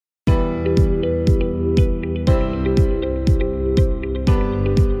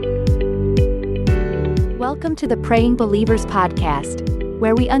Welcome to the Praying Believers podcast,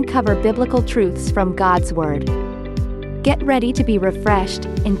 where we uncover biblical truths from God's Word. Get ready to be refreshed,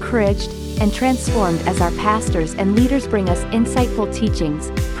 encouraged, and transformed as our pastors and leaders bring us insightful teachings,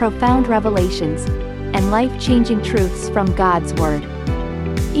 profound revelations, and life-changing truths from God's Word.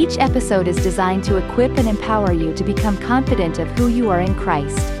 Each episode is designed to equip and empower you to become confident of who you are in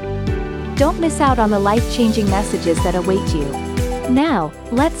Christ. Don't miss out on the life-changing messages that await you. Now,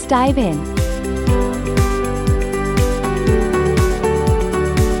 let's dive in.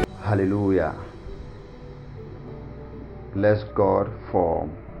 Hallelujah. Bless God for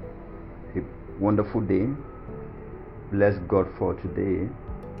a wonderful day. Bless God for today.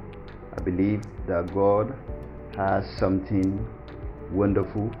 I believe that God has something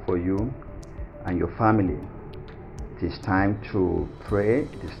wonderful for you and your family. It is time to pray.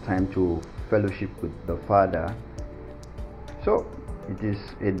 It is time to fellowship with the Father. So, it is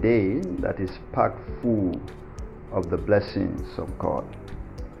a day that is packed full of the blessings of God.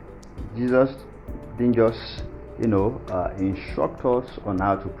 Jesus didn't just, instruct us on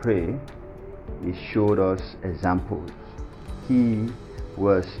how to pray. He showed us examples. He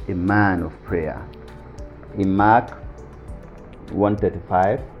was a man of prayer. In Mark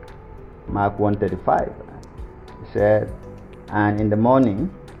 1:35, he said, "And in the morning,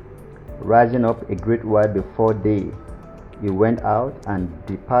 rising up a great while before day, he went out and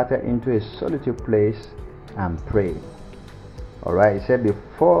departed into a solitary place and prayed." Alright, he said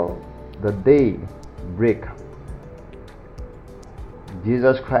before the day break,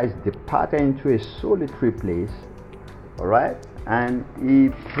 Jesus Christ departed into a solitary place, alright, and he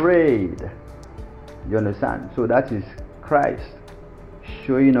prayed. You understand? So that is Christ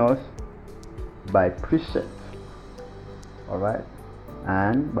showing us by precept, alright,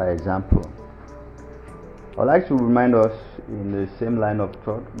 and by example. I'd like to remind us in the same line of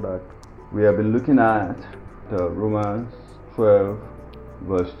thought that we have been looking at the Romans 12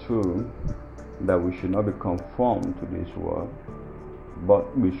 verse 2, that we should not be conformed to this world,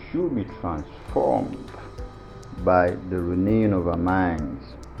 but we should be transformed by the renewing of our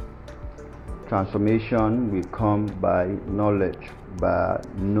minds. Transformation will come by knowledge, by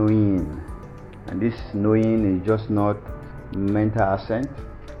knowing. And this knowing is just not mental assent.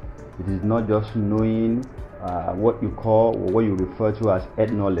 It is not just knowing what you call or what you refer to as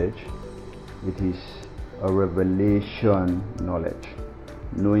head knowledge. It is a revelation knowledge.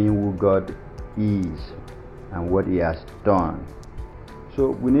 Knowing who God is and what He has done.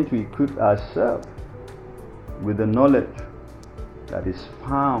 So we need to equip ourselves with the knowledge that is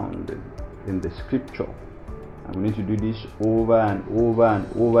found in the scripture. And we need to do this over and over and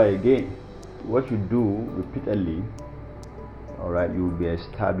over again. What you do repeatedly, alright, you will be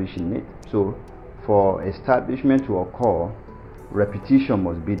established in it. So for establishment to occur, repetition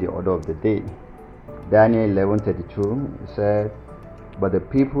must be the order of the day. Daniel 11:32 said, "But the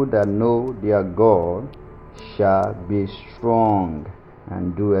people that know their God shall be strong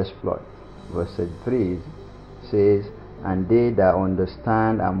and do exploit." Verse 33 says, "And they that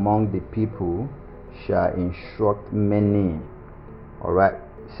understand among the people shall instruct many." Alright,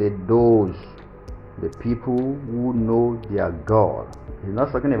 say those, the people who know their God. He's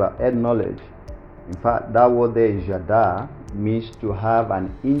not talking about head knowledge. In fact, that word there is yada, means to have an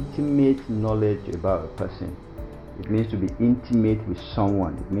intimate knowledge about a person. It means to be intimate with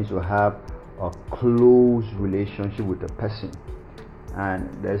someone. It means to have a close relationship with a person. And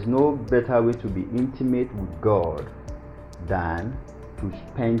there's no better way to be intimate with God than to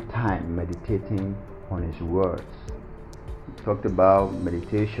spend time meditating on His words. We talked about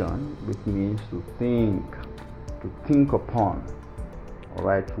meditation, which means to think upon,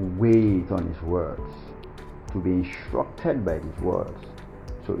 alright, to wait on His words, to be instructed by His words.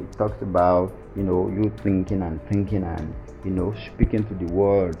 So it talks about, you thinking and speaking to the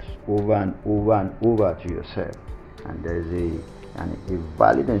words over and over and over to yourself. And there's a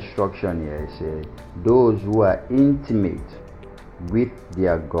valid instruction here. It says, those who are intimate with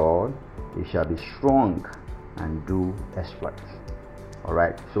their God, they shall be strong and do exploits.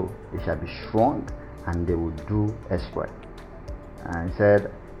 Alright, so they shall be strong and they will do exploit. And it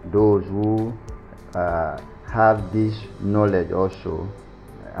said, those who have this knowledge also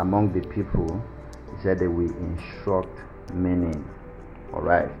among the people, he said they will instruct many.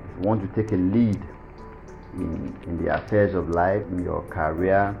 Alright, if you want to take a lead in the affairs of life, in your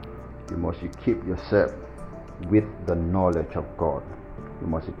career, you must equip yourself with the knowledge of God. You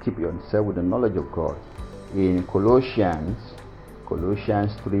must equip yourself with the knowledge of God. In Colossians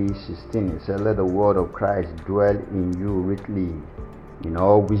 3:16, it says, "Let the word of Christ dwell in you richly in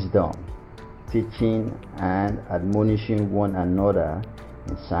all wisdom, teaching and admonishing one another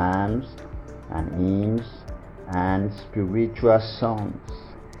in psalms and hymns and spiritual songs,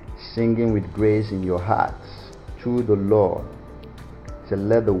 singing with grace in your hearts to the Lord. So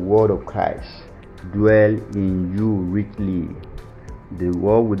let the word of Christ dwell in you richly. The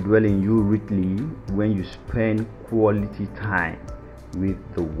word will dwell in you richly when you spend quality time with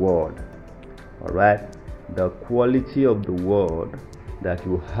the word. Alright? The quality of the word that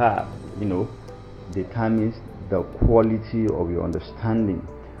you have, determines the quality of your understanding.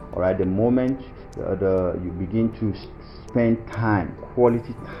 Alright? The moment you begin to spend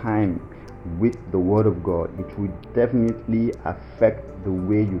quality time with the word of God, it will definitely affect the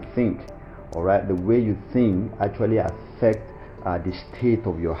way you think. Alright? The way you think actually affects the state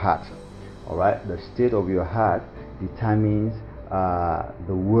of your heart. Alright? The state of your heart determines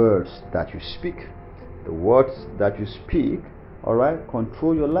the words that you speak. The words that you speak, alright,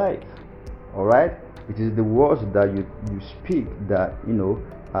 control your life. Alright? It is the words that you speak that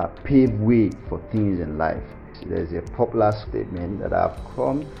pave way for things in life. There's a popular statement that I've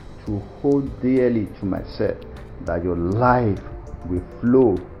come to hold dearly to myself, that your life will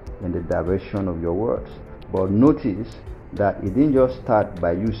flow in the direction of your words. But notice that it didn't just start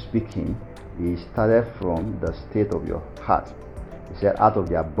by you speaking, it started from the state of your heart. It said, out of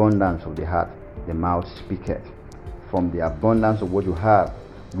the abundance of the heart, the mouth speaketh. From the abundance of what you have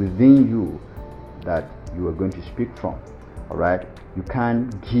within you, that you are going to speak from. Alright? You can't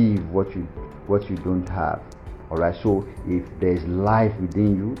give what you don't have. Alright, so if there's life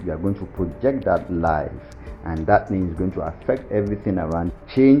within you, you are going to project that life, and that thing is going to affect everything around.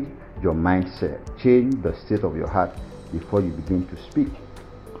 Change your mindset, change the state of your heart before you begin to speak.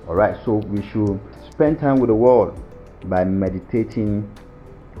 Alright, so we should spend time with the word by meditating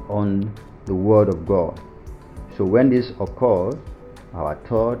on the word of God. So when this occurs, our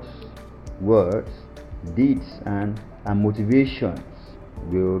thoughts, words, deeds, and motivations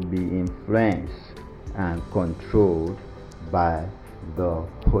will be influenced and controlled by the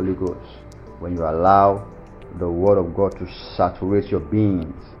Holy Ghost. When you allow the word of God to saturate your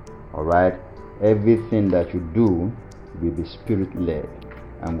beings, alright, everything that you do will be spirit-led.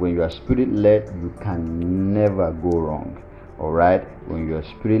 And when you are spirit-led, you can never go wrong. Alright, when you are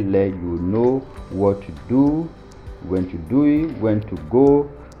spirit-led, you know what to do, when to do it, when to go,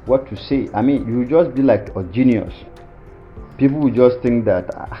 what to say. I mean, you will just be like a genius. People will just think that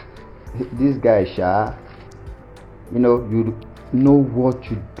this guy you know what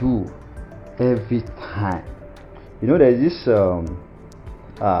to do every time. There's this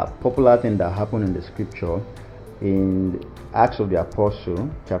popular thing that happened in the scripture in Acts of the Apostle,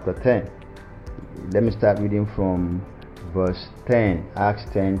 chapter 10. Let me start reading from verse 10. Acts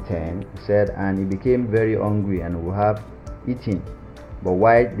 10:10 said, and he became very hungry and would have eaten. But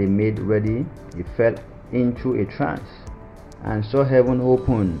while they made ready, he fell into a trance, and saw heaven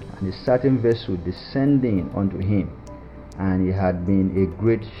open, and a certain vessel descending unto him. And it had been a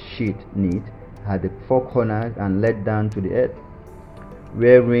great sheet knit, had the four corners, and let down to the earth,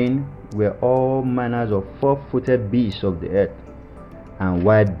 wherein were all manners of four-footed beasts of the earth, and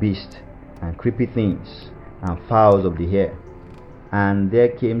wild beasts, and creepy things, and fowls of the air. And there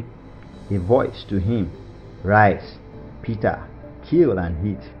came a voice to him, Rise, Peter, kill and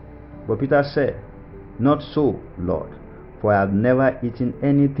eat. But Peter said, Not so, Lord, for I have never eaten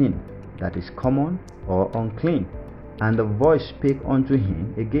anything that is common or unclean. And the voice spake unto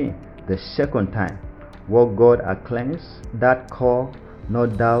him again the second time, What God hath cleansed, that call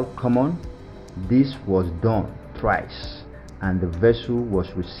not thou common. This was done thrice, and the vessel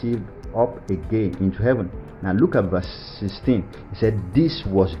was received up again into heaven. Now look at verse 16. He said, This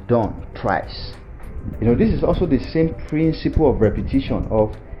was done thrice. This is also the same principle of repetition,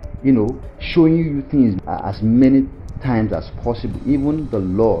 of showing you things as many times as possible. Even the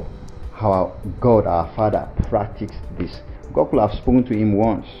Lord, our God, our Father, practiced this. God could have spoken to him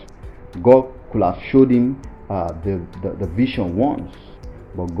once. God could have showed him the vision once,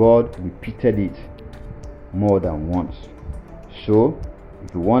 but God repeated it more than once. So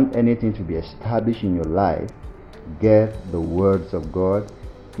if you want anything to be established in your life, get the words of God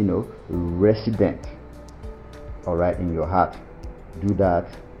resident, alright, in your heart. Do that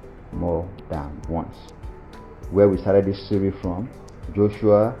more than once. Where we started this series from,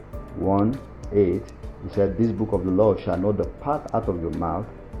 Joshua 1:8, he said, This book of the law shall not depart out of your mouth,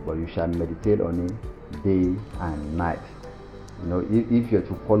 but you shall meditate on it day and night. If you're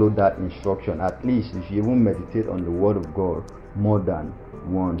to follow that instruction, at least you should even meditate on the word of God more than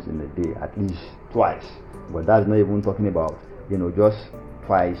once in a day, at least twice. But that's not even talking about just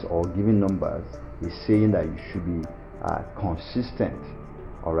twice or giving numbers. It's saying that you should be consistent,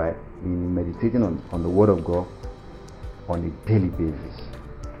 alright, in meditating on the word of God on a daily basis.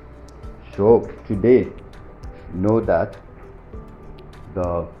 So today know that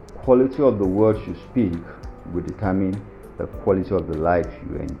the quality of the words you speak will determine the quality of the life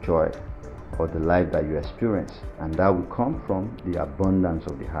you enjoy or the life that you experience, and that will come from the abundance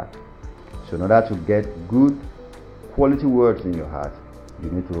of the heart. So in order to get good quality words in your heart, you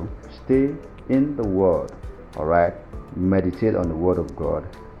need to stay in the Word. Alright, meditate on the Word of God,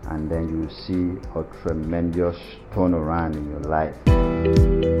 and then you will see a tremendous turnaround in your life.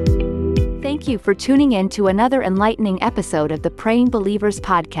 Thank you for tuning in to another enlightening episode of the Praying Believers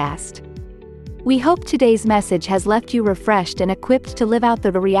podcast. We hope today's message has left you refreshed and equipped to live out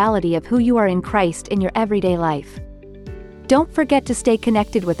the reality of who you are in Christ in your everyday life. Don't forget to stay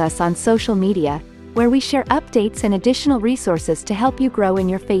connected with us on social media, where we share updates and additional resources to help you grow in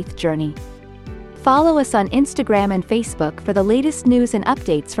your faith journey. Follow us on Instagram and Facebook for the latest news and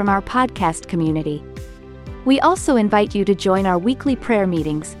updates from our podcast community. We also invite you to join our weekly prayer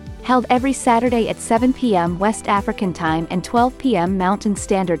meetings, held every Saturday at 7 p.m. West African Time and 12 p.m. Mountain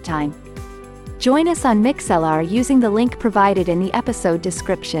Standard Time. Join us on Mixlr using the link provided in the episode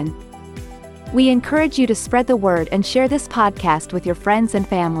description. We encourage you to spread the word and share this podcast with your friends and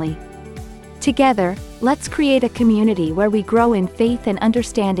family. Together, let's create a community where we grow in faith and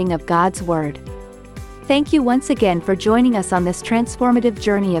understanding of God's Word. Thank you once again for joining us on this transformative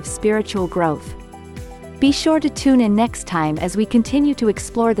journey of spiritual growth. Be sure to tune in next time as we continue to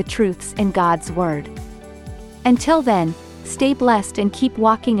explore the truths in God's Word. Until then, stay blessed and keep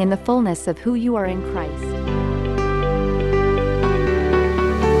walking in the fullness of who you are in Christ.